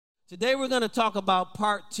Today we're going to talk about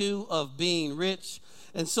part 2 of being rich.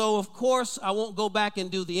 And so, of course, I won't go back and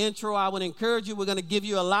do the intro. I would encourage you, we're going to give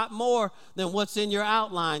you a lot more than what's in your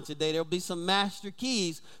outline today. There'll be some master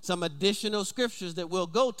keys, some additional scriptures that we'll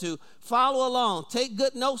go to. Follow along. Take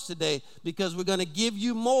good notes today because we're going to give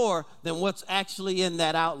you more than what's actually in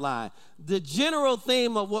that outline. The general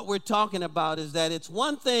theme of what we're talking about is that it's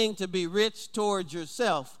one thing to be rich towards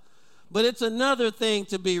yourself, but it's another thing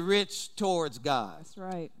to be rich towards God. That's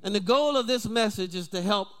right. And the goal of this message is to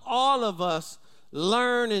help all of us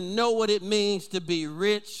learn and know what it means to be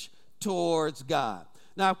rich towards God.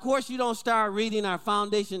 Now, of course, you don't start reading. Our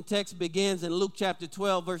foundation text begins in Luke chapter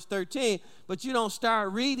 12, verse 13, but you don't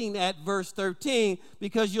start reading at verse 13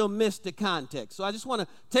 because you'll miss the context. So I just want to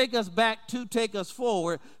take us back to take us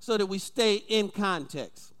forward so that we stay in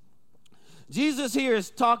context. Jesus here is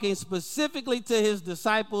talking specifically to his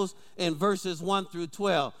disciples in verses 1 through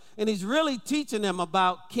 12. And he's really teaching them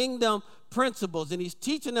about kingdom principles. And he's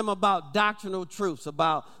teaching them about doctrinal truths,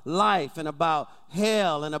 about life and about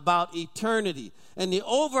hell and about eternity. And the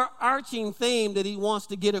overarching theme that he wants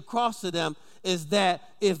to get across to them is that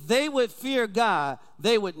if they would fear God,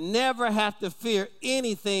 they would never have to fear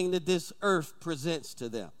anything that this earth presents to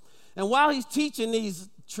them. And while he's teaching these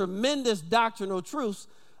tremendous doctrinal truths,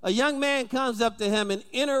 a young man comes up to him and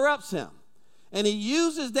interrupts him. And he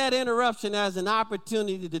uses that interruption as an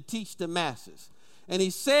opportunity to teach the masses. And he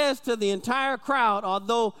says to the entire crowd,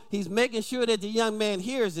 although he's making sure that the young man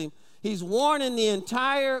hears him, he's warning the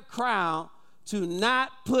entire crowd to not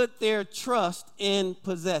put their trust in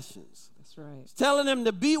possessions. That's right. He's telling them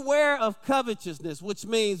to beware of covetousness, which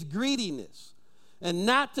means greediness, and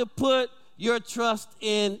not to put your trust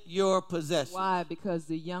in your possessions. Why? Because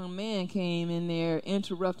the young man came in there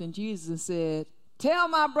interrupting Jesus and said, tell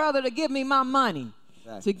my brother to give me my money,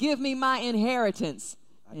 to give me my inheritance.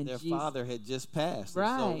 And their father had just passed.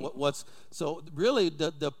 Right. So really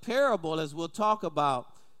the parable, as we'll talk about,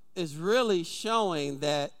 is really showing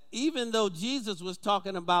that even though Jesus was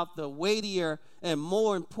talking about the weightier and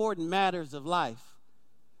more important matters of life,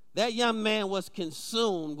 that young man was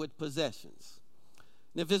consumed with possessions.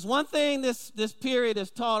 And if there's one thing this period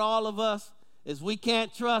has taught all of us, is we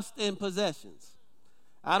can't trust in possessions.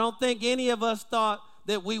 I don't think any of us thought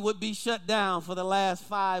that we would be shut down for the last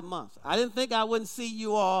 5 months. I didn't think I wouldn't see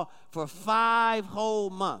you all for 5 whole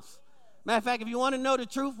months. Matter of fact, if you want to know the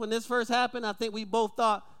truth, when this first happened, I think we both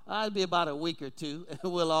thought it'd be about a week or two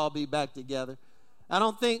and we'll all be back together. I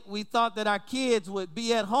don't think we thought that our kids would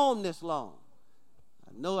be at home this long.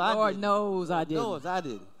 Lord knows I didn't. Lord knows I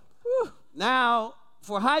didn't. Now,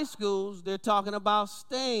 for high schools, they're talking about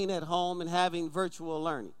staying at home and having virtual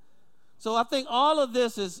learning. So I think all of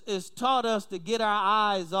this is taught us to get our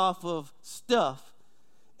eyes off of stuff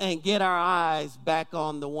and get our eyes back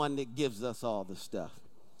on the one that gives us all the stuff.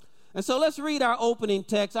 And so let's read our opening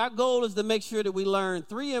text. Our goal is to make sure that we learn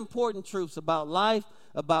 3 important truths about life,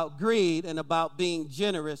 about greed, and about being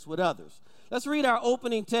generous with others. Let's read our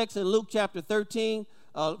opening text in Luke chapter 12,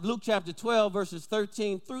 verses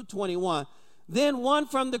 13 through 21. Then one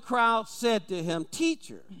from the crowd said to him,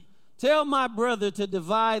 Teacher, tell my brother to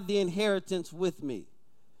divide the inheritance with me.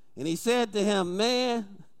 And he said to him,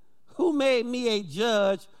 Man, who made me a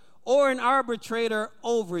judge or an arbitrator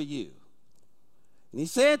over you? And he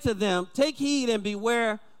said to them, Take heed and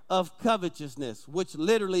beware of covetousness, which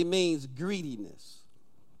literally means greediness.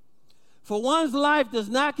 For one's life does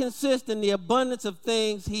not consist in the abundance of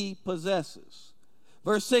things he possesses.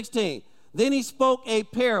 Verse 16. Then he spoke a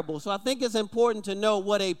parable. So I think it's important to know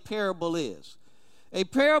what a parable is. A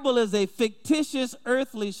parable is a fictitious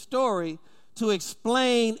earthly story to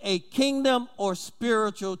explain a kingdom or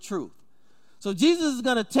spiritual truth. So Jesus is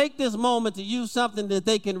going to take this moment to use something that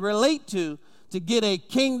they can relate to get a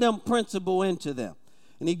kingdom principle into them.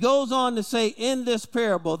 And he goes on to say in this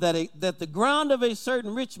parable that the ground of a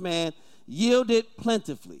certain rich man yielded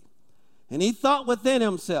plentifully. And he thought within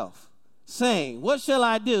himself, saying, What shall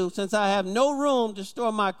I do, since I have no room to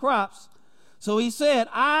store my crops? So he said,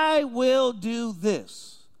 I will do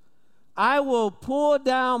this. I will pull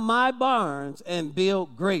down my barns and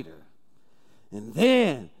build greater. And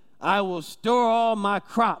then I will store all my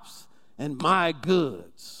crops and my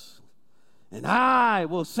goods. And I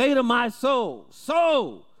will say to my soul,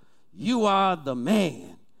 Soul, you are the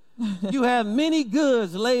man. You have many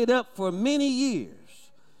goods laid up for many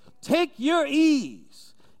years. Take your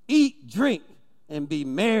ease, eat, drink, and be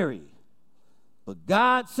merry. But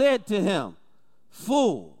God said to him,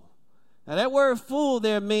 Fool. Now that word fool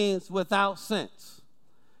there means without sense.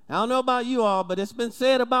 I don't know about you all, but it's been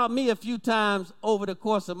said about me a few times over the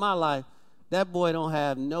course of my life, that boy don't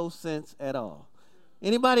have no sense at all.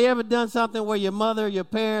 Anybody ever done something where your mother or your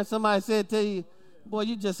parents, somebody said to you, boy,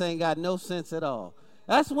 you just ain't got no sense at all?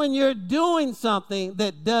 That's when you're doing something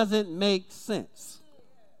that doesn't make sense.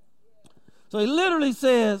 So he literally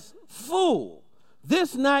says, fool,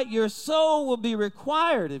 this night your soul will be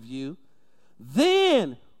required of you.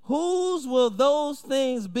 Then whose will those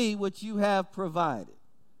things be which you have provided?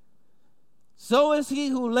 So is he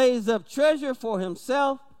who lays up treasure for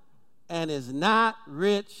himself and is not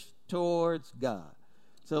rich towards God.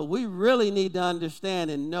 So we really need to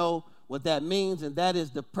understand and know what that means, and that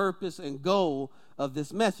is the purpose and goal of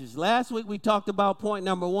this message. Last week we talked about point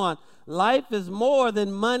number 1. Life is more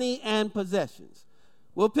than money and possessions.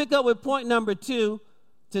 We'll pick up with point number 2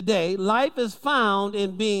 today. Life is found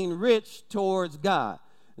in being rich towards God.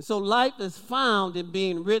 And so life is found in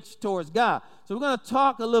being rich towards God. So we're going to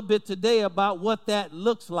talk a little bit today about what that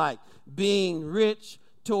looks like, being rich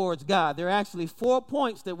towards God. There are actually 4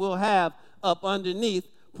 points that we'll have up underneath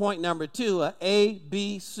point number 2, a A,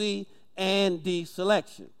 B, C, and D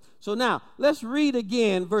selection. So now, let's read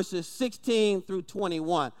again verses 16 through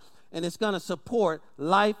 21, and it's going to support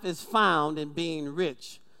life is found in being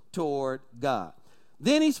rich toward God.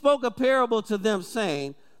 Then he spoke a parable to them,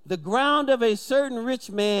 saying, the ground of a certain rich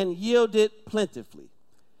man yielded plentifully.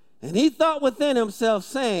 And he thought within himself,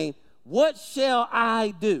 saying, what shall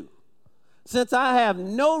I do, since I have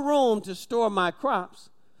no room to store my crops?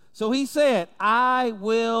 So he said, I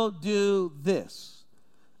will do this.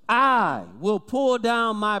 I will pull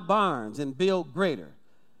down my barns and build greater,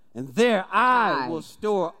 and there I will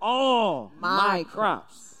store all my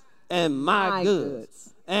crops and my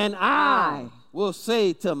goods. And I will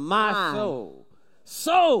say to my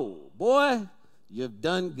soul, boy, you've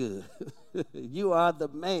done good. You are the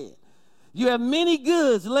man. You have many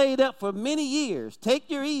goods laid up for many years. Take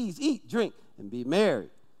your ease, eat, drink, and be merry.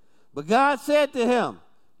 But God said to him,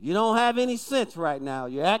 you don't have any sense right now.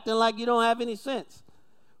 You're acting like you don't have any sense.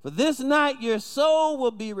 For this night your soul will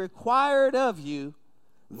be required of you.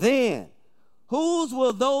 Then whose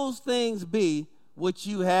will those things be which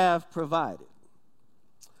you have provided?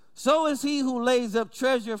 So is he who lays up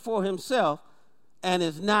treasure for himself and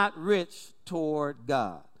is not rich toward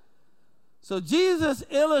God. So Jesus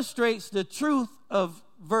illustrates the truth of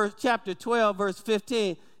chapter 12, verse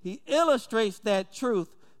 15. He illustrates that truth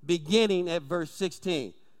beginning at verse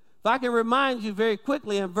 16. If I can remind you very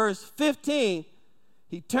quickly, in verse 15,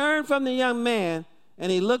 he turned from the young man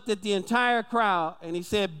and he looked at the entire crowd and he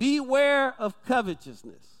said, beware of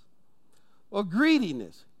covetousness or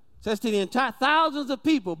greediness. It says to the entire thousands of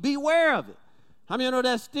people, beware of it. How many of you know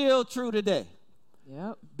that's still true today?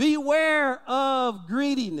 Yep. Beware of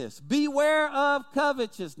greediness. Beware of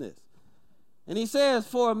covetousness. And he says,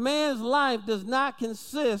 for a man's life does not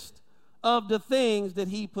consist of the things that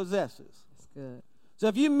he possesses. That's good. So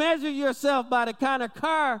if you measure yourself by the kind of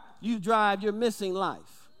car you drive, you're missing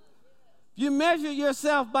life. If you measure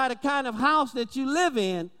yourself by the kind of house that you live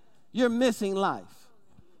in, you're missing life.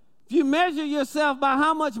 If you measure yourself by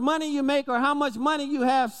how much money you make or how much money you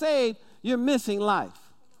have saved, you're missing life.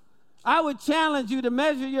 I would challenge you to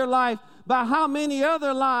measure your life by how many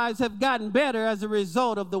other lives have gotten better as a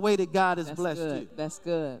result of the way that God has blessed you. That's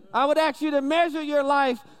good. I would ask you to measure your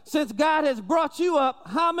life since God has brought you up.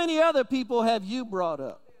 How many other people have you brought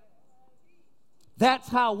up? That's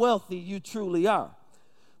how wealthy you truly are.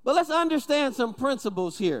 But let's understand some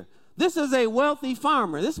principles here. This is a wealthy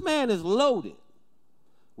farmer. This man is loaded.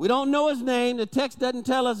 We don't know his name. The text doesn't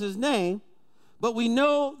tell us his name, but we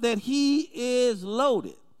know that he is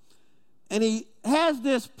loaded. And he has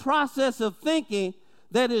this process of thinking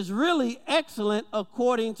that is really excellent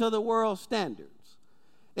according to the world's standards.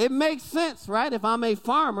 It makes sense, right? If I'm a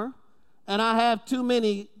farmer and I have too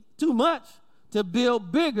much to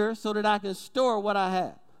build bigger so that I can store what I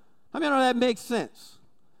have. How many know that makes sense?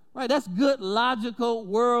 Right? That's good, logical,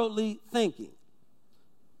 worldly thinking.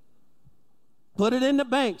 Put it in the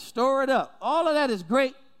bank, store it up. All of that is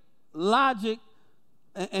great logic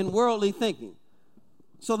and worldly thinking.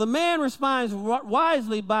 So the man responds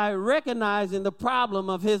wisely by recognizing the problem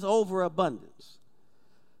of his overabundance.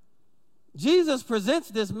 Jesus presents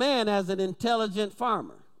this man as an intelligent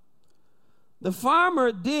farmer. The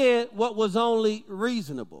farmer did what was only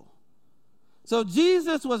reasonable. So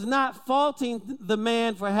Jesus was not faulting the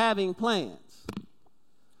man for having plans.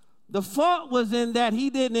 The fault was in that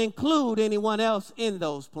he didn't include anyone else in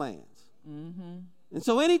those plans. Mm-hmm. And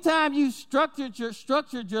so anytime you structured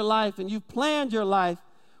your life and you've planned your life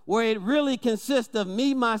where it really consists of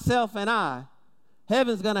me, myself, and I,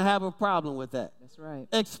 heaven's going to have a problem with that. That's right.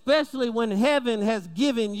 Especially when heaven has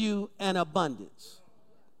given you an abundance.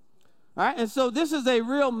 All right, and so this is a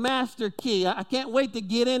real master key. I can't wait to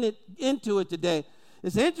get into it today.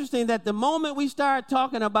 It's interesting that the moment we started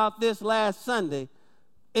talking about this last Sunday,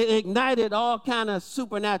 it ignited all kind of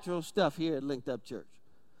supernatural stuff here at Linked Up Church.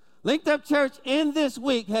 Linked Up Church in this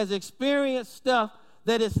week has experienced stuff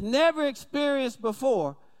that it's never experienced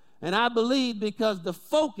before, and I believe because the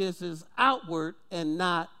focus is outward and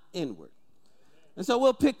not inward. And so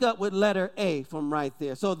we'll pick up with letter A from right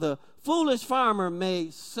there. So the foolish farmer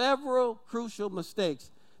made several crucial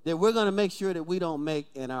mistakes that we're going to make sure that we don't make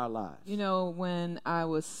in our lives. You know, when I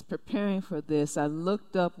was preparing for this, I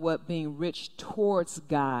looked up what being rich towards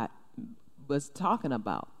God was talking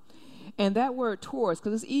about. And that word towards,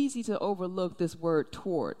 because it's easy to overlook this word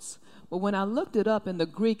towards. But when I looked it up in the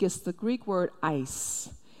Greek, it's the Greek word eis.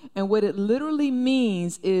 And what it literally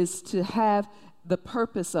means is to have the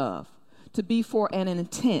purpose of, to be for an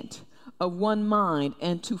intent of one mind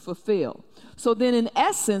and to fulfill. So then in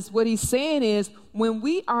essence, what he's saying is when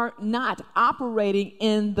we are not operating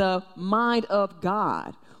in the mind of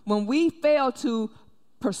God, when we fail to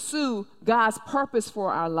pursue God's purpose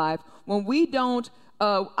for our life, when we don't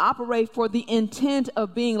operate for the intent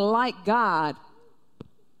of being like God,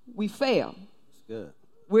 we fail. That's good.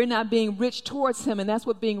 We're not being rich towards him, and that's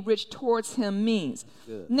what being rich towards him means.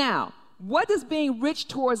 Good. Now, what does being rich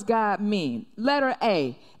towards God mean? Letter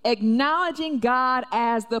A, acknowledging God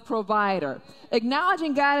as the provider.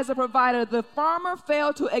 Acknowledging God as a provider. The farmer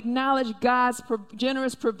failed to acknowledge God's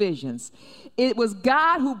generous provisions. It was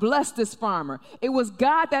God who blessed this farmer. It was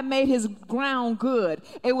God that made his ground good.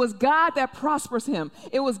 It was God that prospers him.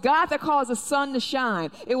 It was God that caused the sun to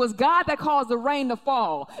shine. It was God that caused the rain to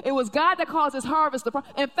fall. It was God that caused his harvest to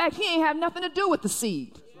in fact, he ain't have nothing to do with the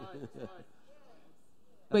seed.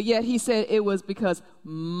 But yet he said it was because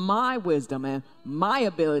my wisdom and my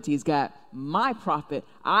abilities got my profit.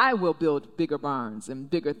 I will build bigger barns and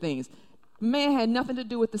bigger things. Man had nothing to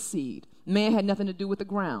do with the seed. Man had nothing to do with the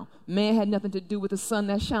ground. Man had nothing to do with the sun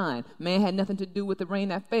that shined. Man had nothing to do with the rain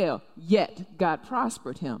that fell. Yet God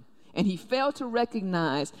prospered him. And he failed to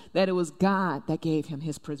recognize that it was God that gave him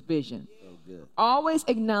his provision. Good. Always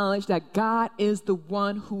acknowledge that God is the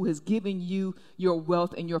one who has given you your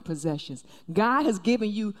wealth and your possessions. God has given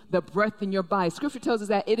you the breath in your body. Scripture tells us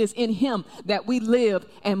that it is in him that we live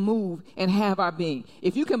and move and have our being.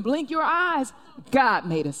 If you can blink your eyes, God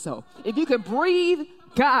made it so. If you can breathe,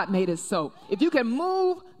 God made it so. If you can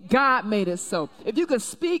move, God made it so. If you can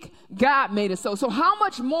speak, God made it so. So how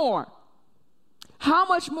much more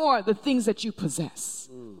the things that you possess?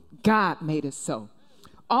 God made it so.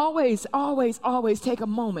 Always, always, always take a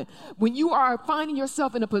moment. When you are finding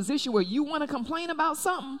yourself in a position where you want to complain about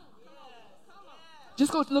something,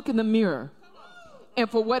 just go look in the mirror. And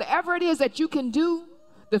for whatever it is that you can do,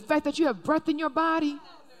 the fact that you have breath in your body,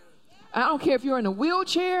 I don't care if you're in a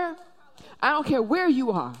wheelchair, I don't care where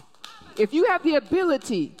you are. If you have the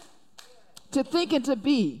ability to think and to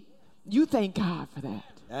be, you thank God for that.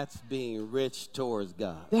 That's being rich towards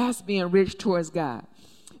God. That's being rich towards God.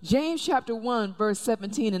 James chapter 1, verse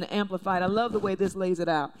 17 in the Amplified. I love the way this lays it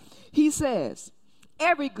out. He says,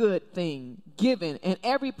 every good thing given and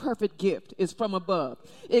every perfect gift is from above.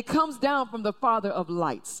 It comes down from the Father of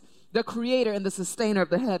lights, the creator and the sustainer of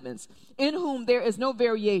the heavens, in whom there is no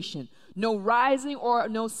variation, no rising or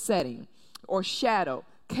no setting or shadow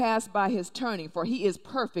cast by his turning, for he is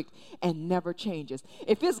perfect and never changes.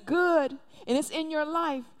 If it's good and it's in your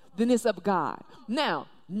life, then it's of God. Now,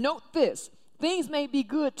 note this. Things may be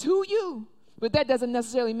good to you, but that doesn't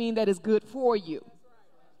necessarily mean that it's good for you.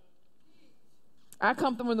 I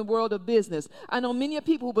come from the world of business. I know many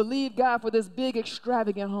people who believe God for this big,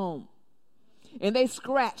 extravagant home. And they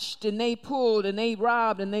scratched, and they pulled, and they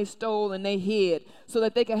robbed, and they stole, and they hid so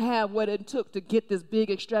that they could have what it took to get this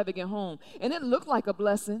big, extravagant home. And it looked like a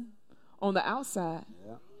blessing on the outside.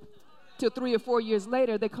 Yeah. Till 3 or 4 years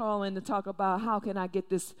later, they call in to talk about how can I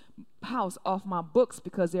get this house off my books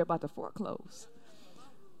because they're about to foreclose.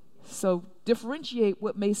 So differentiate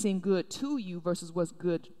what may seem good to you versus what's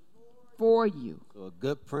good for you. So a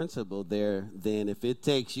good principle there, then, if it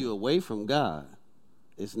takes you away from God,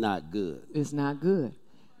 it's not good. It's not good.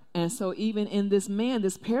 And so even in this man,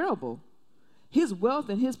 this parable, his wealth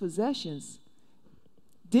and his possessions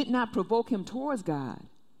did not provoke him towards God.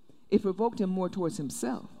 It provoked him more towards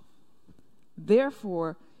himself.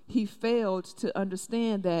 Therefore, he failed to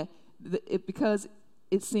understand that because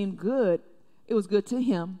it seemed good, it was good to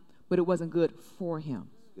him, but it wasn't good for him.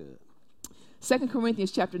 Good. 2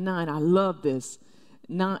 Corinthians chapter 9, I love this.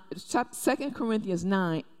 2 Corinthians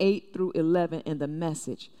 9, 8 through 11 in the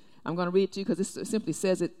Message. I'm going to read it to you because it simply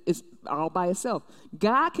says it's all by itself.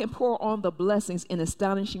 God can pour on the blessings in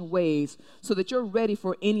astonishing ways so that you're ready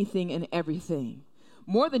for anything and everything.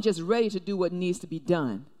 More than just ready to do what needs to be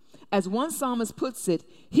done. As one psalmist puts it,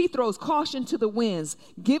 he throws caution to the winds,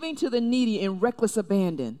 giving to the needy in reckless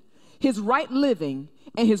abandon. His right living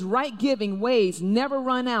and his right giving ways never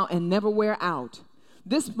run out and never wear out.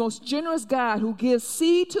 This most generous God who gives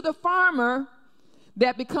seed to the farmer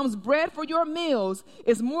that becomes bread for your meals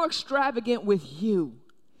is more extravagant with you.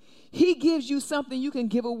 He gives you something you can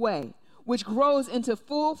give away, which grows into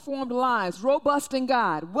full-formed lives, robust in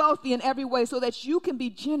God, wealthy in every way, so that you can be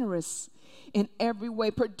generous in every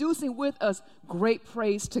way, producing with us great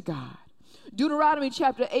praise to God. Deuteronomy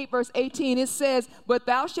chapter 8, verse 18, it says, "But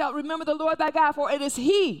thou shalt remember the Lord thy God, for it is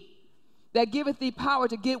he that giveth thee power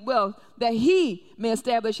to get wealth, that he may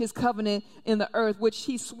establish his covenant in the earth, which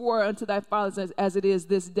he swore unto thy fathers as it is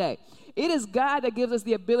this day." It is God that gives us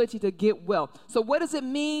the ability to get wealth. So what does it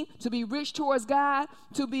mean to be rich towards God?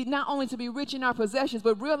 To be not only to be rich in our possessions,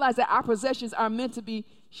 but realize that our possessions are meant to be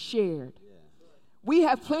shared. We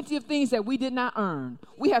have plenty of things that we did not earn.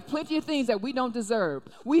 We have plenty of things that we don't deserve.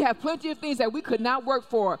 We have plenty of things that we could not work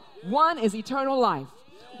for. One is eternal life.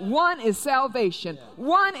 One is salvation.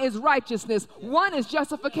 One is righteousness. One is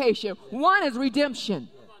justification. One is redemption.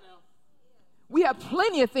 We have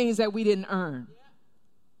plenty of things that we didn't earn.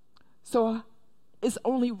 So it's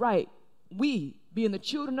only right we, being the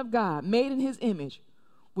children of God, made in his image,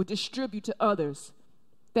 would distribute to others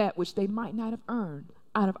that which they might not have earned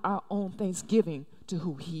out of our own thanksgiving to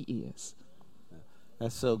who he is.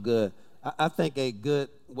 That's so good. I think a good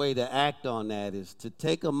way to act on that is to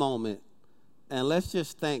take a moment and let's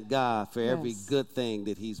just thank God for every good thing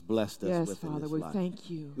that he's blessed us with Father, in this we life. thank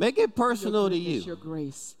you. Make it personal to you. Your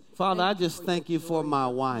grace. Father, I just thank you for my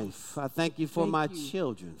wife. I thank you for my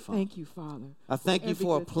children, Father. Thank you, Father. I thank you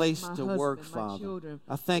for a place to work, Father.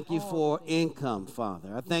 I thank you for income,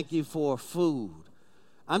 Father. I thank you for food.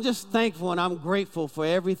 I'm just thankful and I'm grateful for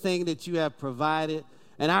everything that you have provided.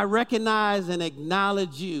 And I recognize and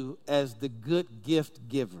acknowledge you as the good gift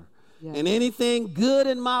giver. Yes. And anything good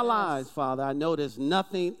in my lives, Father, I know there's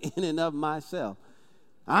nothing in and of myself.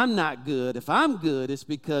 I'm not good. If I'm good, it's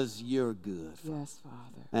because you're good, Father. Yes,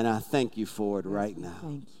 Father. And I thank you for it right now.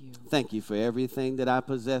 Thank you. Thank you for everything that I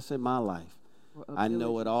possess in my life. I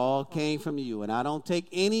know it all came from you, and I don't take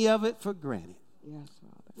any of it for granted. Yes,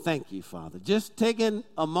 Father. Thank you, Father. Just taking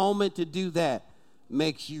a moment to do that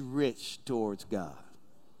makes you rich towards God.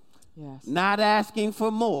 Yes. Not asking for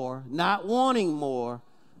more, not wanting more,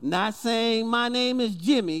 not saying, my name is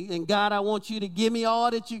Jimmy, and God, I want you to give me all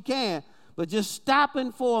that you can, but just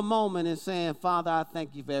stopping for a moment and saying, Father, I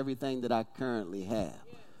thank you for everything that I currently have.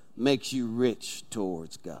 Makes you rich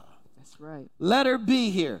towards God. That's right. Letter B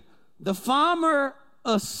here. The farmer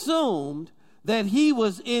assumed that he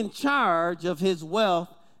was in charge of his wealth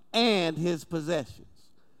and his possessions.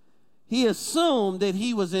 He assumed that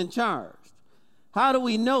he was in charge. How do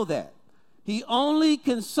we know that? He only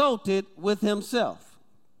consulted with himself.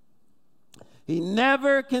 He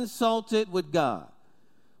never consulted with God.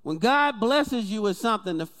 When God blesses you with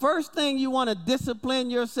something, the first thing you want to discipline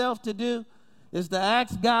yourself to do is to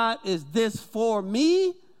ask God, is this for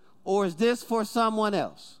me or is this for someone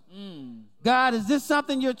else? God, is this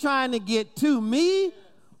something you're trying to get to me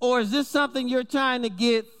or is this something you're trying to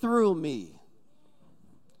get through me?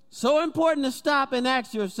 So important to stop and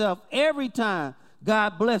ask yourself every time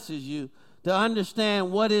God blesses you to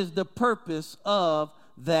understand what is the purpose of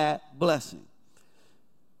that blessing.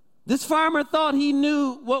 This farmer thought he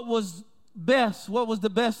knew what was best, what was the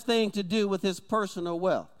best thing to do with his personal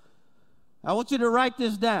wealth. I want you to write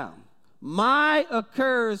this down. My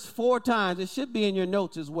occurs 4 times. It should be in your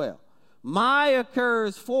notes as well. My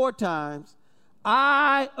occurs 4 times.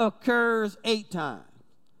 I occurs 8 times.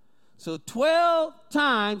 So 12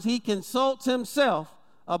 times he consults himself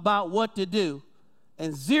about what to do,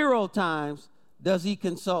 and 0 times does he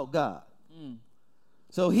consult God.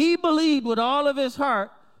 So he believed with all of his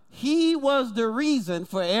heart he was the reason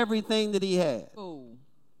for everything that he had. Fool.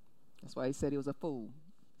 That's why he said he was a fool.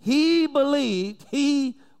 He believed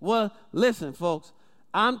he was, listen, folks,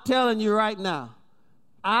 I'm telling you right now,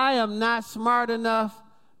 I am not smart enough.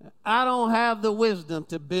 I don't have the wisdom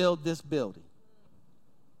to build this building.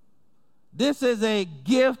 This is a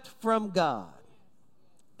gift from God,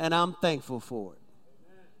 and I'm thankful for it.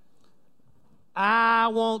 I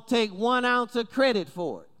won't take 1 ounce of credit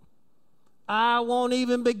for it. I won't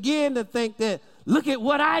even begin to think that, look at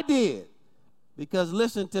what I did. Because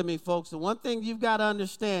listen to me, folks, the one thing you've got to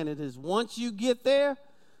understand is once you get there,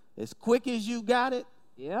 as quick as you got it.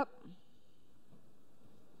 Yep.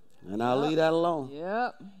 And I'll leave that alone.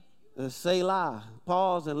 Yep. Let's say lie.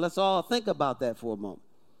 Pause and let's all think about that for a moment.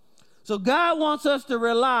 So God wants us to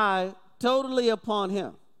rely totally upon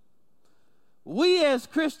him. We as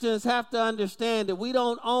Christians have to understand that we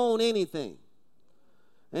don't own anything.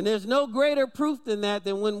 And there's no greater proof than that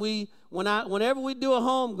than whenever we do a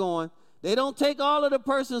homegoing, they don't take all of the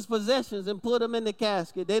person's possessions and put them in the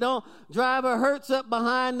casket. They don't drive a hearse up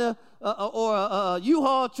behind or a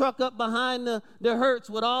U-Haul truck up behind the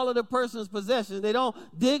hearse with all of the person's possessions. They don't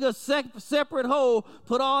dig a separate hole,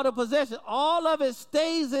 put all the possessions. All of it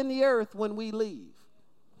stays in the earth when we leave.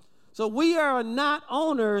 So we are not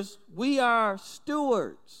owners, we are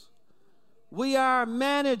stewards. We are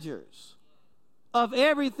managers of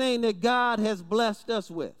everything that God has blessed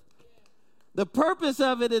us with. The purpose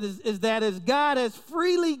of it is that as God has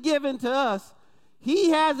freely given to us, he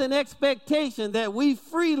has an expectation that we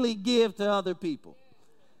freely give to other people.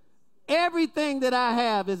 Everything that I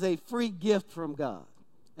have is a free gift from God,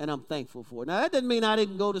 and I'm thankful for it. Now, that doesn't mean I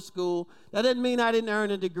didn't go to school. That doesn't mean I didn't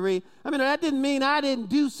earn a degree. That didn't mean I didn't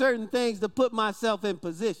do certain things to put myself in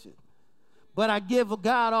position. But I give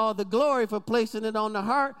God all the glory for placing it on the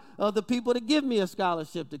heart of the people to give me a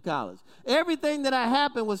scholarship to college. Everything that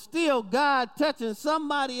happened was still God touching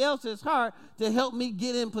somebody else's heart to help me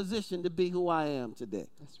get in position to be who I am today.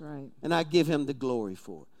 That's right. And I give him the glory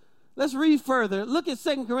for it. Let's read further. Look at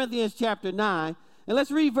 2 Corinthians chapter 9, and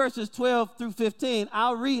let's read verses 12 through 15.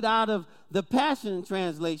 I'll read out of the Passion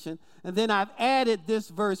Translation, and then I've added this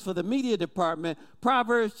verse for the media department,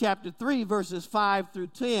 Proverbs chapter 3, verses 5 through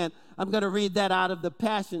 10. I'm going to read that out of the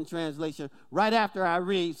Passion Translation right after I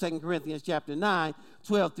read 2 Corinthians chapter 9,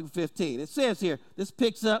 12 through 15. It says here, this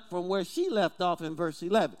picks up from where she left off in verse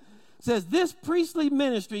 11. It says, this priestly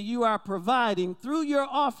ministry you are providing through your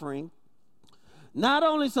offering not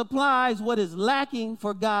only supplies what is lacking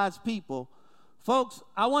for God's people. Folks,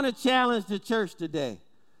 I want to challenge the church today.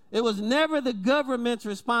 It was never the government's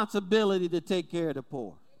responsibility to take care of the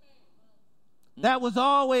poor. That was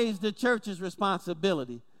always the church's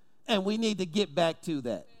responsibility, and we need to get back to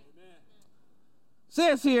that. It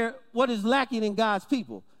says here, what is lacking in God's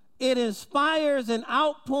people? It inspires an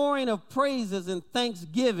outpouring of praises and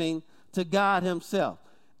thanksgiving to God himself.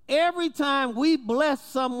 Every time we bless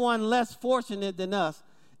someone less fortunate than us,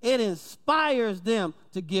 it inspires them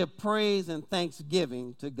to give praise and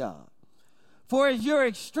thanksgiving to God. For as your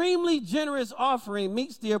extremely generous offering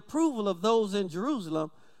meets the approval of those in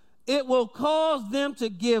Jerusalem, it will cause them to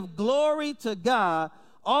give glory to God,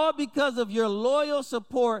 all because of your loyal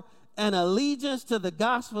support and allegiance to the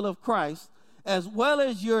gospel of Christ, as well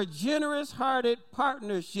as your generous-hearted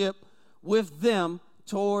partnership with them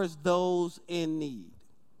towards those in need.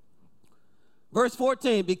 Verse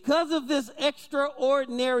 14, because of this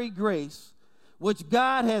extraordinary grace which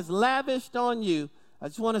God has lavished on you, I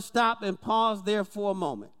just want to stop and pause there for a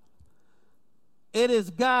moment. It is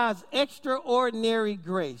God's extraordinary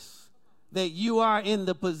grace that you are in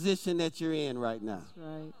the position that you're in right now. That's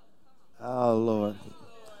right. Oh, Lord.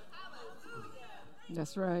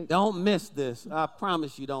 That's right. Don't miss this. I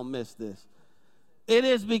promise you don't miss this. It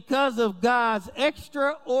is because of God's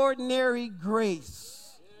extraordinary grace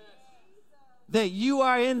that you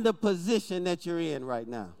are in the position that you're in right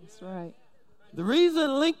now. That's right. The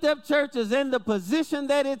reason Linked Up Church is in the position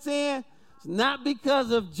that it's in is not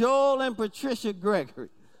because of Joel and Patricia Gregory.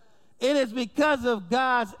 It is because of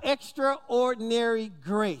God's extraordinary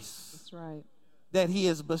grace. That's right. That he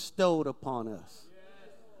has bestowed upon us.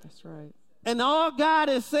 That's right. And all God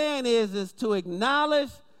is saying is to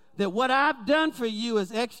acknowledge that what I've done for you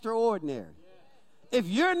is extraordinary. If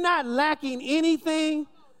you're not lacking anything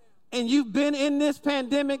and you've been in this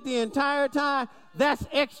pandemic the entire time, that's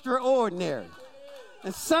extraordinary.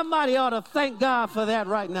 And somebody ought to thank God for that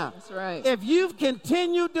right now. That's right. If you've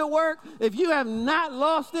continued to work, if you have not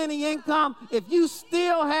lost any income, if you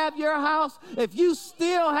still have your house, if you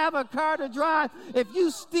still have a car to drive, if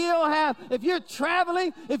you're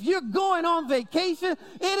traveling, if you're going on vacation,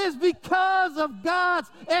 it is because of God's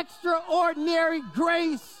extraordinary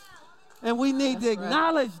grace. And we need to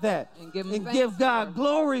acknowledge that and give God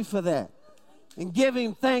glory for that and give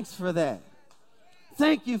him thanks for that.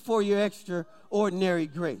 Thank you for your extraordinary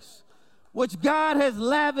grace, which God has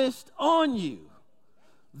lavished on you.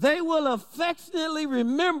 They will affectionately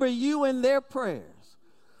remember you in their prayers.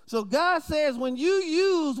 So God says when you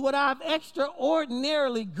use what I've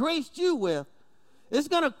extraordinarily graced you with, it's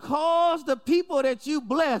going to cause the people that you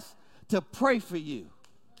bless to pray for you.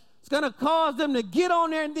 It's going to cause them to get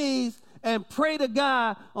on their knees and pray to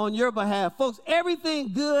God on your behalf. Folks,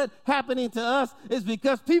 everything good happening to us is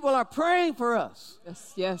because people are praying for us.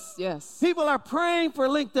 Yes, yes, yes. People are praying for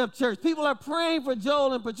Linked Up Church. People are praying for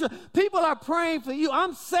Joel and Patricia. People are praying for you.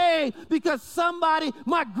 I'm saved because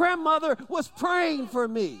my grandmother was praying for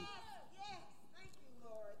me.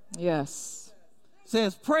 Yes.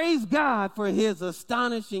 says, praise God for his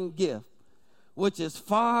astonishing gift, which is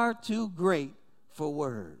far too great for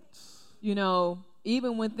words. You know,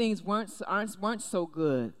 even when things weren't so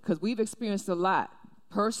good, because we've experienced a lot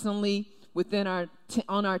personally within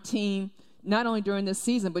on our team, not only during this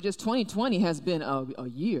season, but just 2020 has been a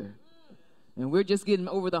year. And we're just getting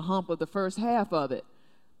over the hump of the first half of it.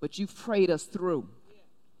 But you've prayed us through.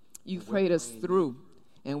 You've prayed us through.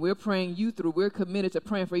 And we're praying you through. We're committed to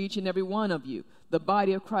praying for each and every one of you, the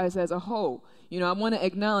body of Christ as a whole. You know, I want to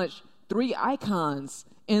acknowledge 3 icons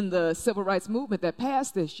in the civil rights movement that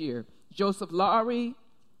passed this year. Joseph Lowery,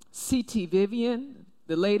 C.T. Vivian,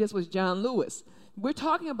 the latest was John Lewis. We're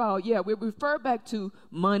talking about, we refer back to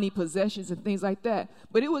money, possessions, and things like that.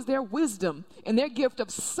 But it was their wisdom and their gift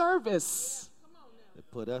of service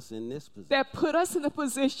that put us in this position. That put us in the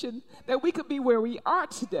position that we could be where we are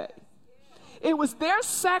today. It was their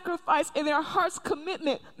sacrifice and their heart's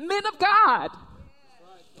commitment, men of God,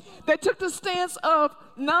 that took the stance of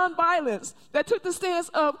nonviolence, that took the stance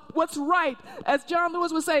of what's right, as John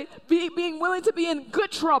Lewis would say, being willing to be in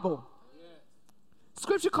good trouble.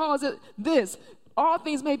 Scripture calls it this: all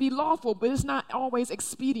things may be lawful, but it's not always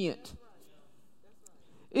expedient.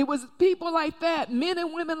 It was people like that, men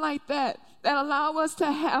and women like that, that allow us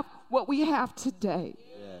to have what we have today.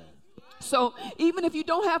 So even if you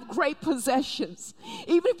don't have great possessions,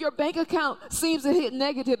 even if your bank account seems to hit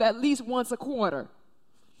negative at least once a quarter,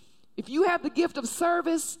 if you have the gift of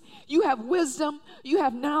service, you have wisdom, you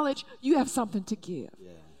have knowledge, you have something to give.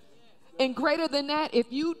 Yeah. And greater than that, if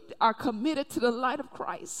you are committed to the light of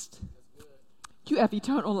Christ, you have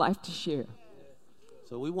eternal life to share.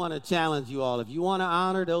 So we want to challenge you all. If you want to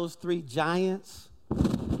honor those 3 giants,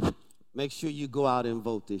 make sure you go out and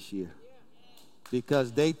vote this year.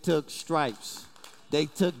 Because they took stripes, they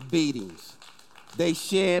took beatings, they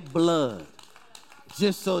shed blood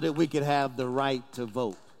just so that we could have the right to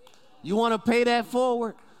vote. You want to pay that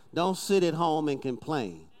forward? Don't sit at home and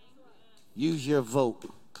complain. Use your vote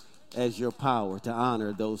as your power to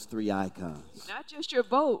honor those 3 icons. Not just your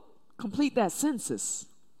vote, complete that census.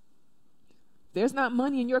 There's not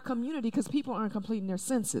money in your community because people aren't completing their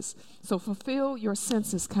census. So fulfill your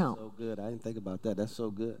census count. So good. I didn't think about that. That's so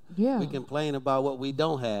good. Yeah. We complain about what we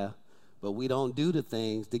don't have, but we don't do the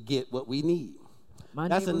things to get what we need.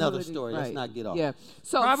 That's another story. Right. Let's not get off. Yeah.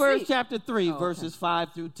 So Proverbs chapter 3, verses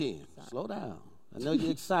 5 through 10. Slow down. I know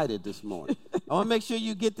you're excited this morning. I want to make sure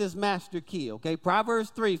you get this master key, okay? Proverbs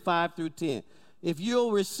 3, 5 through 10. If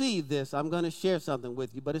you'll receive this, I'm going to share something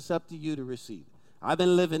with you, but it's up to you to receive it. I've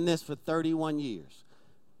been living this for 31 years.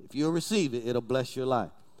 If you'll receive it, it'll bless your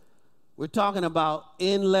life. We're talking about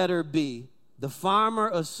in letter B, the farmer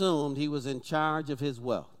assumed he was in charge of his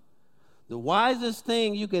wealth. The wisest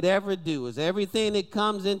thing you could ever do is everything that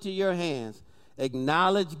comes into your hands,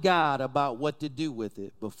 acknowledge God about what to do with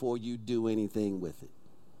it before you do anything with it.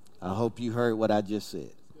 I hope you heard what I just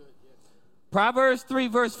said. Proverbs 3,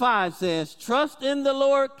 verse 5 says, trust in the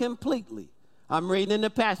Lord completely. I'm reading in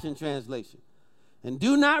the Passion Translation. And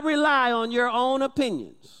do not rely on your own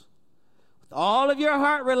opinions. With all of your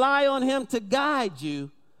heart, rely on him to guide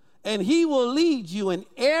you, and he will lead you in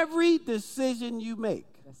every decision you make.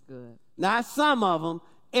 That's good. Not some of them,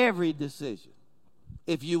 every decision,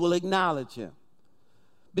 if you will acknowledge him.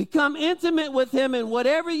 Become intimate with him in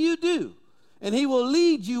whatever you do, and he will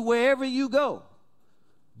lead you wherever you go.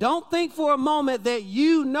 Don't think for a moment that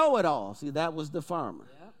you know it all. See, that was the farmer.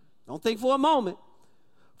 Yep. Don't think for a moment.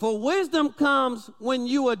 For wisdom comes when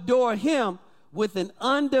you adore him with an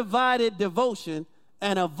undivided devotion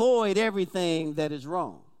and avoid everything that is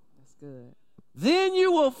wrong. That's good. Then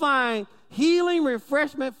you will find healing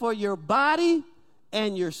refreshment for your body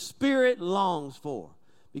and your spirit longs for.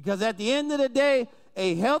 Because at the end of the day,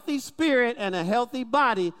 a healthy spirit and a healthy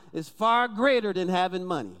body is far greater than having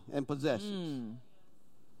money and possessions.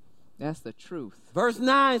 That's the truth. Verse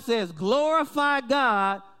 9 says, glorify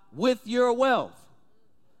God with your wealth,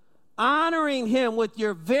 honoring him with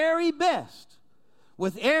your very best,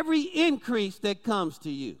 with every increase that comes to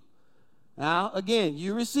you. Now, again,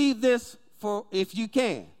 you receive this for if you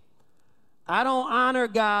can. I don't honor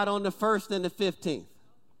God on the 1st and the 15th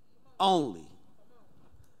only.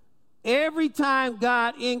 Every time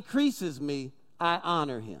God increases me, I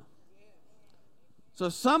honor him. So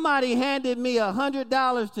if somebody handed me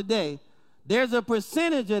 $100 today, there's a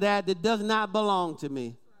percentage of that that does not belong to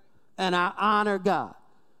me, and I honor God.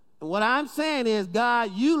 And what I'm saying is,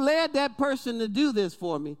 God, you led that person to do this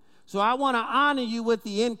for me, so I want to honor you with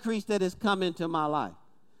the increase that has come into my life.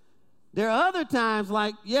 There are other times,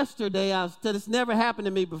 like yesterday, this never happened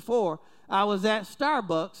to me before. I was at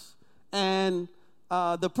Starbucks, and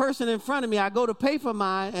the person in front of me, I go to pay for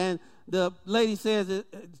mine, and the lady says,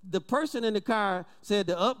 the person in the car said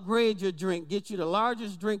to upgrade your drink, get you the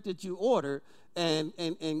largest drink that you ordered, and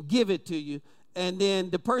give it to you. And then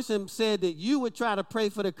the person said that you would try to pray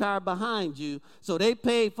for the car behind you, so they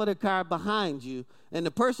paid for the car behind you, and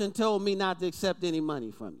the person told me not to accept any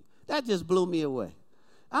money from you. That just blew me away.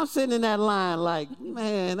 I'm sitting in that line like,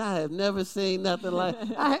 man, I have never seen nothing like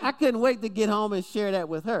I couldn't wait to get home and share that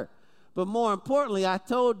with her. But more importantly, I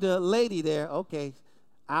told the lady there, okay,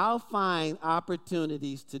 I'll find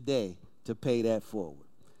opportunities today to pay that forward.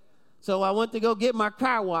 So I went to go get my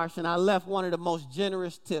car washed, and I left one of the most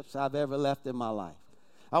generous tips I've ever left in my life.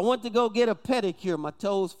 I went to go get a pedicure. My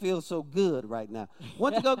toes feel so good right now.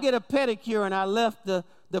 Went to go get a pedicure, and I left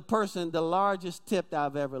the person the largest tip that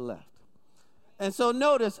I've ever left. And so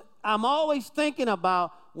notice, I'm always thinking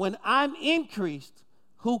about when I'm increased,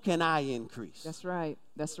 who can I increase? That's right.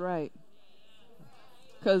 That's right.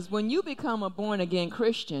 Because when you become a born-again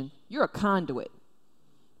Christian, you're a conduit.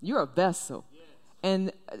 You're a vessel.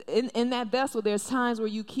 And in that vessel, there's times where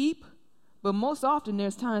you keep, but most often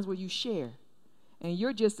there's times where you share. And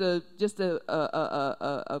you're just a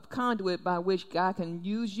conduit by which God can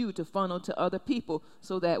use you to funnel to other people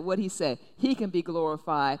so that what he said, he can be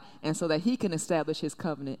glorified and so that he can establish his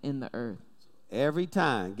covenant in the earth. Every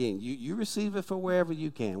time, again, you receive it for wherever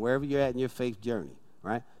you can, wherever you're at in your faith journey,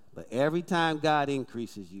 right? But every time God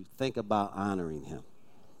increases you, think about honoring him.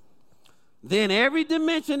 Then every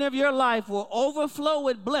dimension of your life will overflow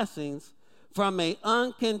with blessings from an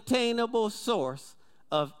uncontainable source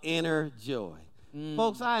of inner joy.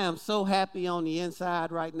 Folks, I am so happy on the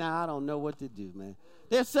inside right now, I don't know what to do, man.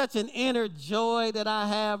 There's such an inner joy that I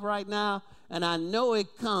have right now, and I know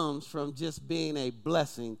it comes from just being a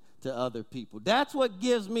blessing to other people. That's what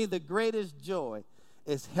gives me the greatest joy,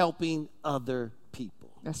 is helping other people.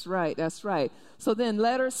 That's right, that's right. So then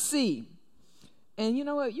letter C. And you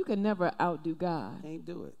know what? You can never outdo God. Can't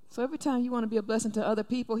do it. So every time you want to be a blessing to other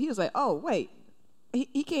people, he was like, oh, wait.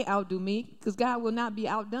 He can't outdo me because God will not be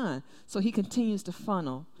outdone. So he continues to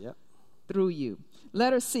funnel through you.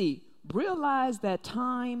 Letter C, realize that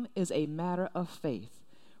time is a matter of faith.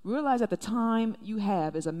 Realize that the time you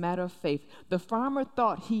have is a matter of faith. The farmer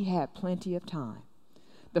thought he had plenty of time.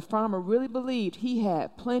 The farmer really believed he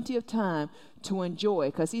had plenty of time to enjoy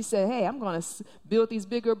because he said, hey, I'm going to build these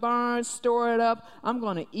bigger barns, store it up. I'm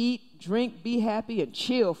going to eat, drink, be happy, and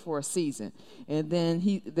chill for a season. And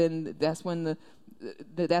then that's when the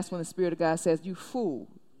Spirit of God says, you fool,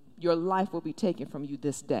 your life will be taken from you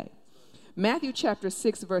this day. Matthew chapter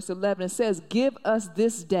 6, verse 11, it says, give us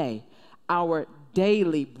this day our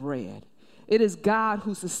daily bread. It is God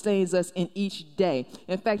who sustains us in each day.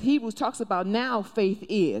 In fact, Hebrews talks about now faith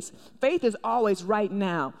is. Faith is always right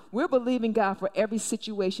now. We're believing God for every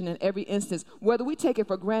situation and every instance. Whether we take it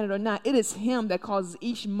for granted or not, it is him that causes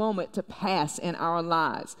each moment to pass in our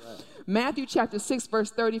lives. Right. Matthew chapter 6,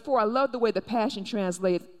 verse 34, I love the way the Passion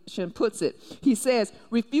Translation puts it. He says,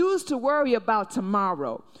 refuse to worry about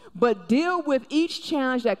tomorrow, but deal with each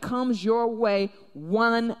challenge that comes your way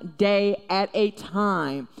one day at a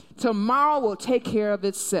time. Tomorrow will take care of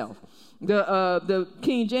itself. The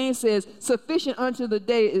King James says, sufficient unto the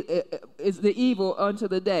day is the evil unto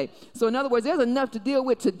the day. So in other words, there's enough to deal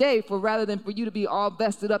with today rather than for you to be all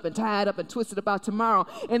vested up and tied up and twisted about tomorrow.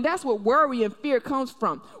 And that's what worry and fear comes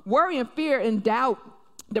from. Worry and fear and doubt,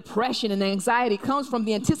 depression and anxiety comes from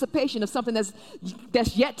the anticipation of something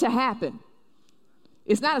that's yet to happen.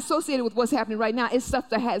 It's not associated with what's happening right now. It's stuff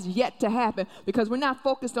that has yet to happen because we're not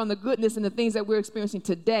focused on the goodness and the things that we're experiencing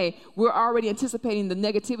today. We're already anticipating the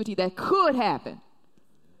negativity that could happen.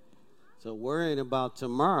 So worrying about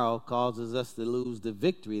tomorrow causes us to lose the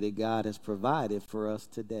victory that God has provided for us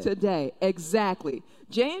today. Today, exactly.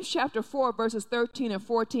 James chapter 4, verses 13 and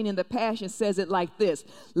 14 in the Passion says it like this.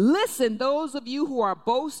 Listen, those of you who are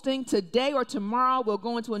boasting, today or tomorrow will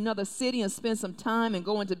go into another city and spend some time and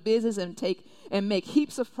go into business and make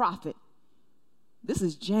heaps of profit. This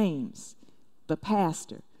is James, the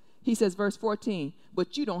pastor. He says, verse 14,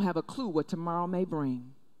 but you don't have a clue what tomorrow may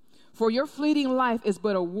bring. For your fleeting life is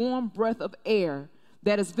but a warm breath of air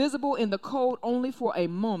that is visible in the cold only for a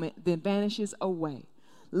moment, then vanishes away.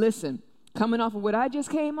 Listen, coming off of what I just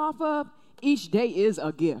came off of, each day is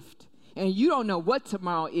a gift. And you don't know what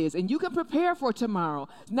tomorrow is, and you can prepare for tomorrow.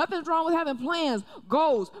 Nothing's wrong with having plans,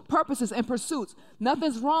 goals, purposes, and pursuits.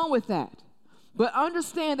 Nothing's wrong with that. But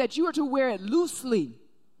understand that you are to wear it loosely.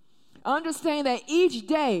 Understand that each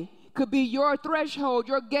day could be your threshold,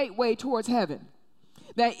 your gateway towards heaven.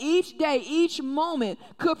 That each day, each moment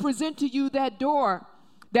could present to you that door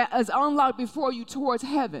that is unlocked before you towards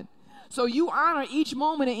heaven. So you honor each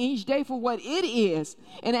moment and each day for what it is.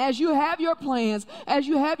 And as you have your plans, as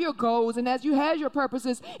you have your goals, and as you have your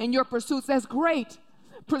purposes and your pursuits, that's great.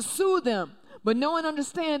 Pursue them. But know and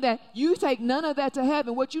understand that you take none of that to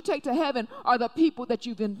heaven. What you take to heaven are the people that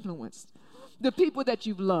you've influenced, the people that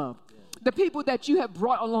you've loved, the people that you have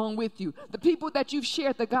brought along with you, the people that you've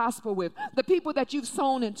shared the gospel with, the people that you've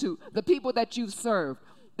sown into, the people that you've served.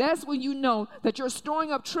 That's when you know that you're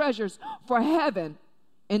storing up treasures for heaven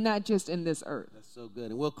and not just in this earth. That's so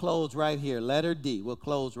good. And we'll close right here. Letter D. We'll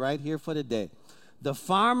close right here for the day. The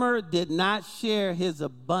farmer did not share his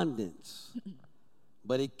abundance,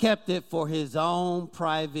 but he kept it for his own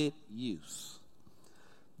private use.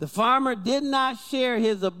 The farmer did not share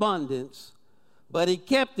his abundance, but he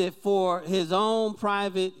kept it for his own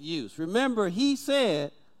private use. Remember, he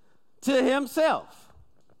said to himself,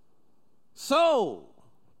 "So,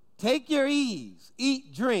 take your ease,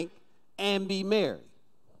 eat, drink, and be merry."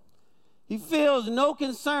 He feels no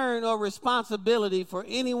concern or responsibility for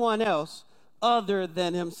anyone else other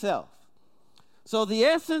than himself. So the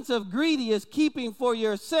essence of greedy is keeping for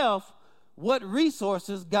yourself what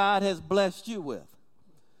resources God has blessed you with.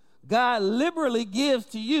 God liberally gives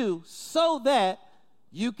to you so that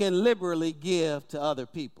you can liberally give to other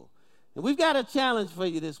people. And we've got a challenge for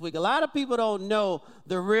you this week. A lot of people don't know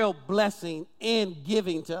the real blessing in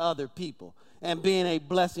giving to other people and being a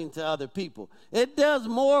blessing to other people. It does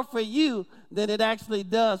more for you than it actually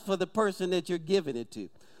does for the person that you're giving it to.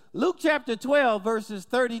 Luke chapter 12, verses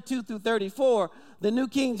 32 through 34, the New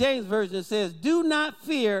King James Version says, "Do not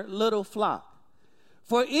fear, little flock,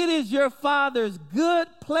 for it is your Father's good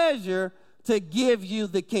pleasure to give you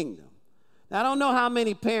the kingdom." Now, I don't know how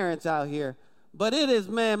many parents out here, but it is,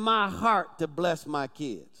 man, my heart to bless my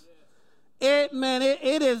kids. It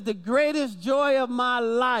is the greatest joy of my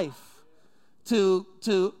life to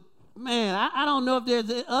I don't know if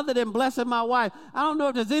there's, other than blessing my wife, I don't know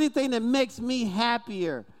if there's anything that makes me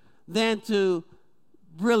happier than to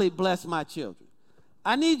really bless my children.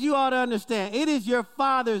 I need you all to understand, it is your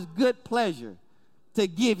Father's good pleasure to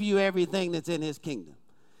give you everything that's in his kingdom.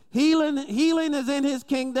 Healing is in his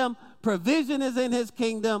kingdom. Provision is in his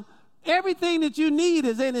kingdom. Everything that you need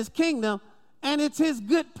is in his kingdom, and it's his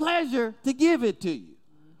good pleasure to give it to you.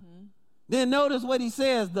 Mm-hmm. Then notice what he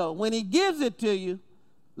says, though. When he gives it to you,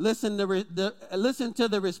 listen to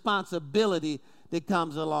the responsibility that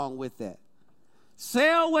comes along with that.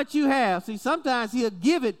 Sell what you have. See, sometimes he'll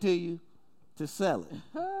give it to you to sell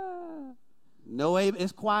it. No,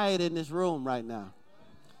 it's quiet in this room right now.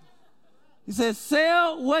 He says,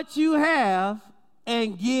 sell what you have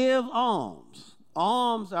and give alms.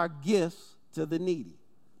 Alms are gifts to the needy,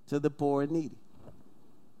 to the poor and needy.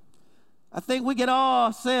 I think we can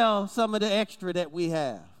all sell some of the extra that we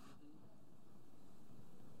have.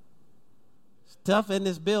 It's tough in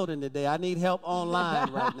this building today. I need help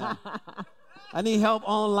online right now. I need help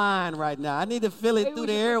online right now. I need to feel it through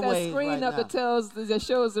the airwaves that screen right up now. that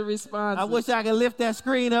shows the response. I wish I could lift that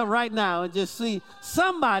screen up right now and just see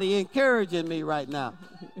somebody encouraging me right now.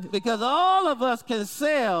 Because all of us can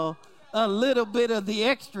sell a little bit of the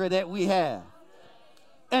extra that we have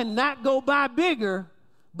and not go buy bigger,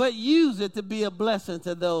 but use it to be a blessing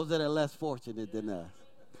to those that are less fortunate than us.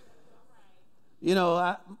 You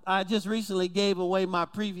know, I just recently gave away my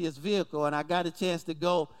previous vehicle, and I got a chance to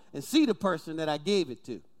go and see the person that I gave it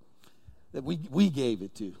to, that we gave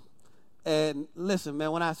it to. And listen,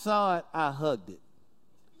 man, when I saw it, I hugged it.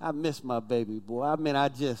 I miss my baby boy. I mean,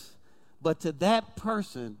 but to that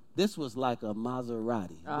person, this was like a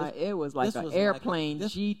Maserati. It was like an airplane,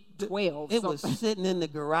 G12. It was sitting in the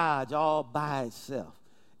garage all by itself.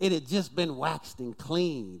 It had just been waxed and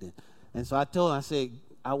cleaned. And so I told him, I said,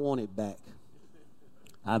 I want it back.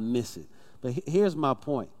 I miss it. But here's my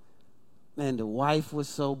point. Man, the wife was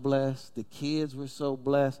so blessed. The kids were so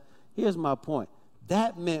blessed. Here's my point.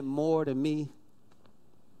 That meant more to me.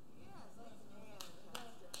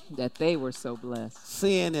 That they were so blessed.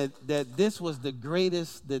 Seeing that this was the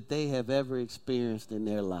greatest that they have ever experienced in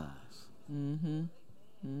their lives. Mm-hmm.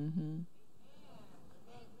 Mm-hmm.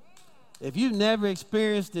 If you've never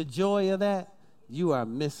experienced the joy of that, you are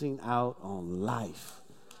missing out on life.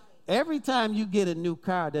 Every time you get a new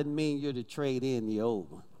car doesn't mean you're to trade in the old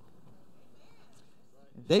one.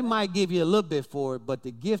 They might give you a little bit for it, but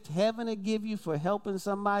the gift heaven will give you for helping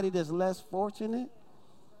somebody that's less fortunate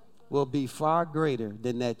will be far greater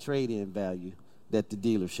than that trade-in value that the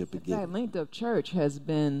dealership would give. That Length of Church has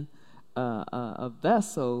been a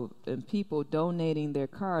vessel, and people donating their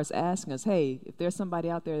cars, asking us, hey, if there's somebody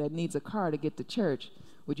out there that needs a car to get to church,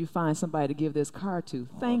 would you find somebody to give this car to?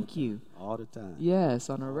 Thank you. All the time. Yes,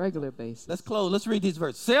 on a regular basis. Let's close. Let's read these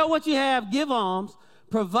verses. Sell what you have, give alms,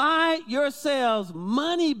 Provide yourselves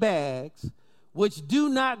money bags which do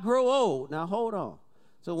not grow old. Now, hold on.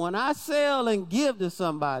 So when I sell and give to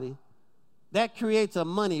somebody, that creates a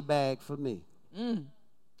money bag for me.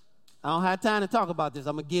 I don't have time to talk about this.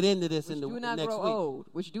 I'm going to get into this in the next week.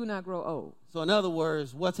 Which do not grow old. So in other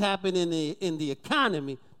words, what's happening in the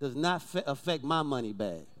economy does not affect my money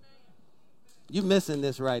bag. You're missing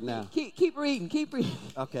this right now. Keep reading. Keep reading.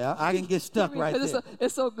 Okay, I can get stuck right there.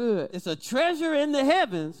 It's so good. It's a treasure in the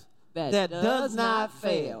heavens that does not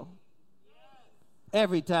fail.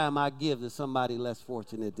 Every time I give to somebody less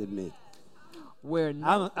fortunate than me.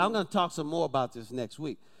 I'm going to talk some more about this next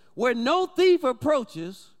week. Where no thief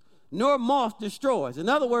approaches, nor moth destroys. In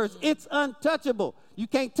other words, it's untouchable. You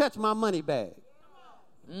can't touch my money bag.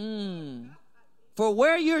 For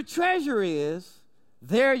where your treasure is,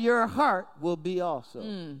 there your heart will be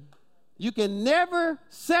also. You can never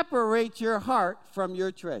separate your heart from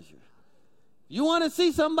your treasure. You want to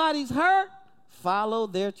see somebody's heart? Follow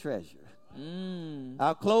their treasure.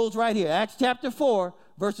 I'll close right here. Acts chapter 4,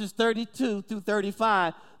 verses 32 through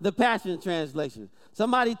 35, the Passion Translation.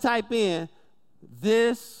 Somebody type in,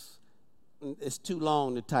 this is too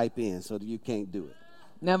long to type in, so you can't do it.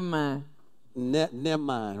 Never mind. Never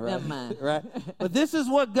mind, right? Never mind. Right? But this is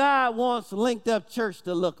what God wants Linked Up Church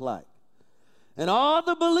to look like. And all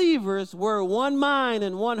the believers were one mind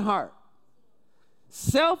and one heart.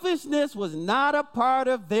 Selfishness was not a part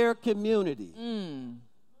of their community.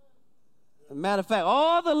 Matter of fact,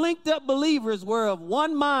 all the Linked Up believers were of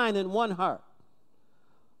one mind and one heart.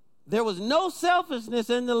 There was no selfishness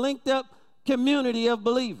in the Linked Up community of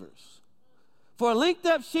believers. For Linked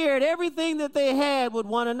Up shared everything that they had with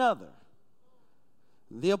one another.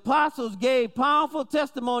 The apostles gave powerful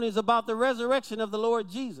testimonies about the resurrection of the Lord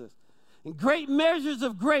Jesus. And great measures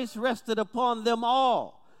of grace rested upon them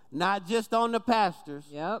all, not just on the pastors,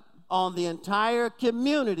 on the entire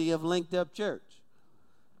community of Linked Up Church.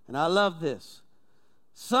 And I love this.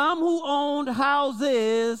 Some who owned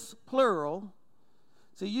houses, plural.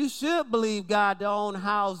 So you should believe God to own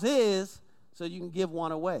houses so you can give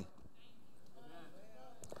one away.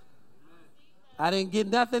 I didn't get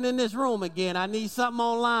nothing in this room again. I need something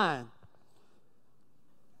online.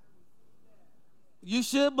 You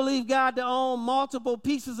should believe God to own multiple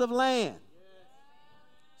pieces of land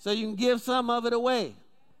so you can give some of it away.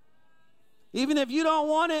 Even if you don't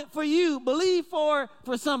want it for you, believe for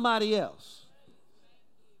somebody else.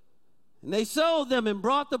 And they sold them and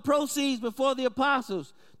brought the proceeds before the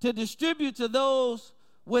apostles to distribute to those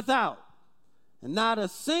without. And not a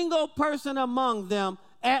single person among them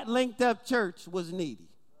at Linked Up Church was needy.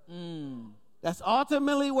 That's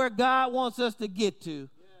ultimately where God wants us to get to.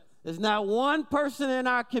 There's not one person in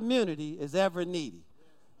our community is ever needy.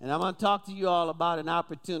 And I'm going to talk to you all about an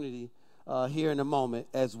opportunity here in a moment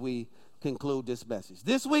as we conclude this message.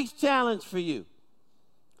 This week's challenge for you.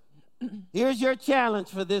 Here's your challenge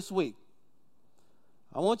for this week.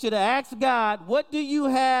 I want you to ask God, what do you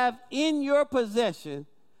have in your possession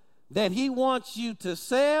that he wants you to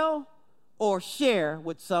sell or share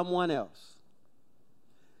with someone else?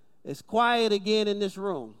 It's quiet again in this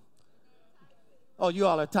room. Oh, you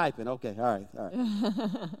all are typing. Okay, all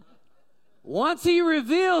right. Once he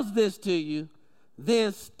reveals this to you,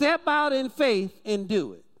 then step out in faith and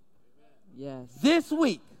do it. Yes. This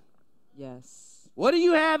week. Yes. What do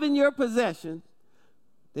you have in your possession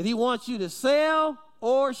that he wants you to sell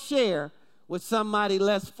or share with somebody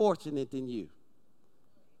less fortunate than you?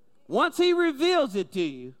 Once he reveals it to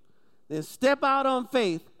you, then step out on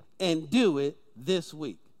faith and do it this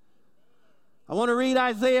week. I want to read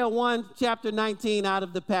Isaiah 1, chapter 19 out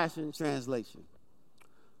of the Passion Translation.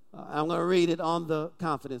 I'm going to read it on the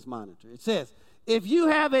Confidence Monitor. It says, if you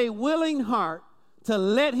have a willing heart to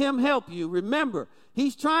let him help you, remember,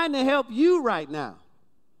 he's trying to help you right now.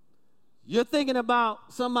 You're thinking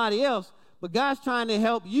about somebody else, but God's trying to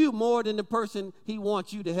help you more than the person he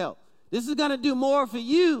wants you to help. This is going to do more for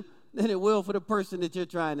you than it will for the person that you're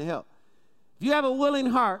trying to help. If you have a willing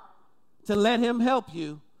heart to let him help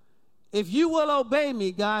you, if you will obey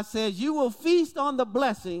me, God says, you will feast on the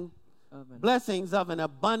blessings of an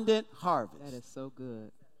abundant harvest. That is so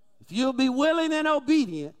good. If you'll be willing and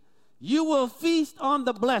obedient, you will feast on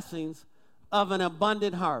the blessings of an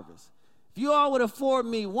abundant harvest. If you all would afford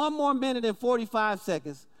me 1 more minute and 45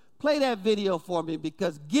 seconds, play that video for me,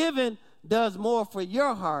 because giving does more for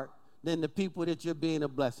your heart than the people that you're being a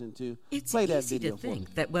blessing to. It's play that easy video to for me.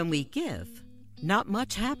 think that when we give, not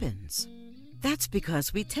much happens. That's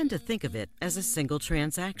because we tend to think of it as a single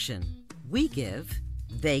transaction. We give,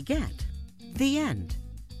 they get. The end.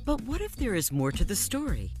 But what if there is more to the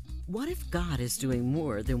story? What if God is doing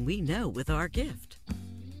more than we know with our gift?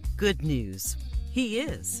 Good news. He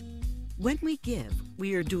is. When we give,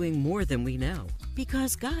 we are doing more than we know,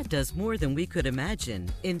 because God does more than we could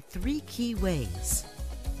imagine in 3 key ways.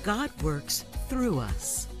 God works through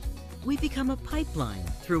us. We become a pipeline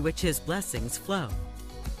through which His blessings flow.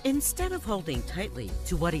 Instead of holding tightly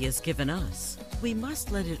to what He has given us, we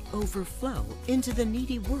must let it overflow into the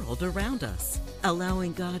needy world around us,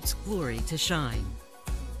 allowing God's glory to shine.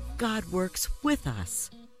 God works with us.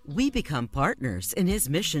 We become partners in His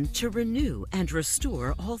mission to renew and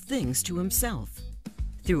restore all things to Himself.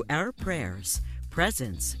 Through our prayers,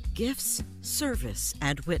 presence, gifts, service,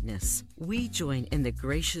 and witness, we join in the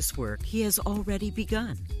gracious work He has already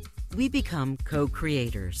begun. We become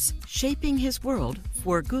co-creators, shaping His world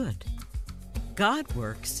for good. God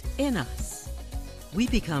works in us. We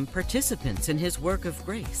become participants in His work of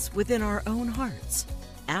grace within our own hearts.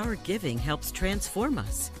 Our giving helps transform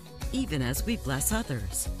us, even as we bless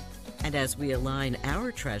others. And as we align our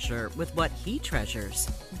treasure with what He treasures,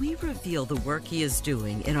 we reveal the work He is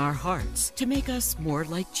doing in our hearts to make us more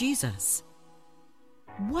like Jesus.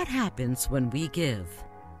 What happens when we give?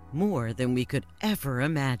 More than we could ever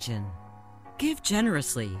imagine. Give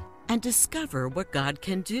generously and discover what God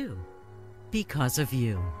can do because of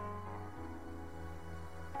you.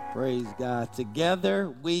 Praise God.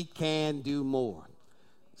 Together we can do more.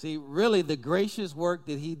 See, really the gracious work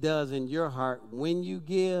that He does in your heart when you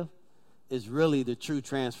give is really the true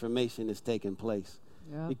transformation that's taking place.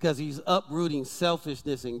 Yep. Because He's uprooting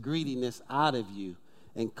selfishness and greediness out of you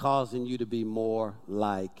and causing you to be more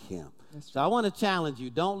like Him. So I want to challenge you.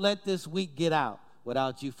 Don't let this week get out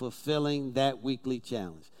without you fulfilling that weekly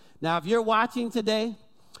challenge. Now, if you're watching today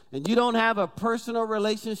and you don't have a personal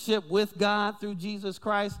relationship with God through Jesus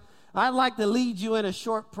Christ, I'd like to lead you in a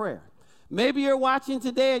short prayer. Maybe you're watching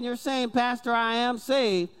today and you're saying, Pastor, I am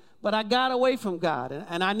saved, but I got away from God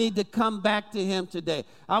and I need to come back to Him today.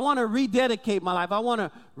 I want to rededicate my life. I want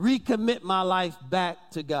to recommit my life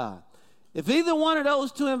back to God. If either one of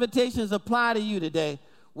those 2 invitations apply to you today,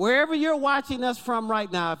 wherever you're watching us from right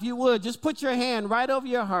now, if you would, just put your hand right over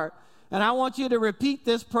your heart, and I want you to repeat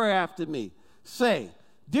this prayer after me. Say,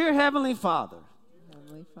 Dear Heavenly Father,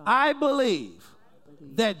 I believe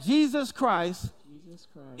that Jesus Christ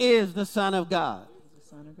is the Son of God.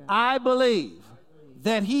 I believe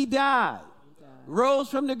that He died, rose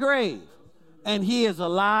from the grave, and He is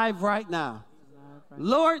alive right now.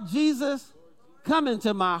 Lord Jesus, come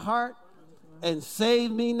into my heart and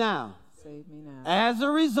save me now. As a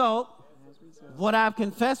result, what I've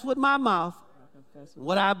confessed with my mouth,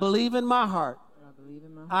 what I believe in my heart,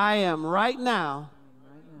 I am right now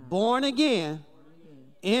born again,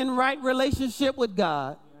 in right relationship with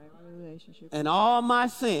God, and all my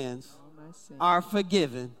sins are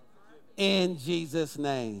forgiven in Jesus'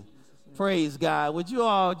 name. Praise God. Would you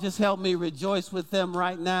all just help me rejoice with them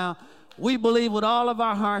right now? We believe with all of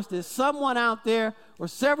our hearts that someone out there or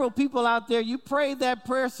several people out there, you prayed that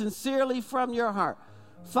prayer sincerely from your heart.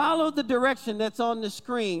 Follow the direction that's on the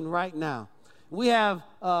screen right now. We have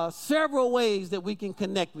several ways that we can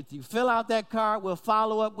connect with you. Fill out that card. We'll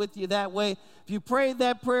follow up with you that way. If you prayed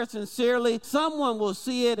that prayer sincerely, someone will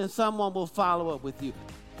see it and someone will follow up with you.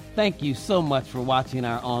 Thank you so much for watching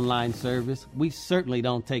our online service. We certainly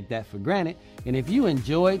don't take that for granted. And if you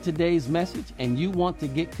enjoyed today's message and you want to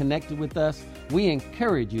get connected with us, we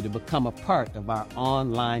encourage you to become a part of our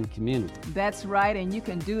online community. That's right, and you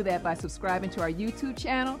can do that by subscribing to our YouTube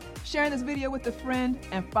channel, sharing this video with a friend,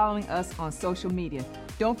 and following us on social media.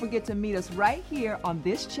 Don't forget to meet us right here on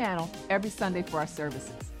this channel every Sunday for our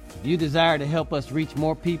services. If you desire to help us reach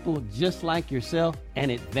more people just like yourself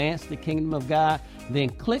and advance the kingdom of God, then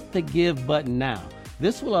click the Give button now.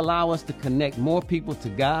 This will allow us to connect more people to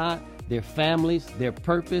God, their families, their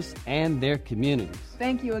purpose, and their communities.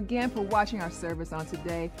 Thank you again for watching our service on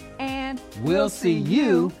today, and we'll see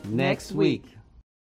you next week.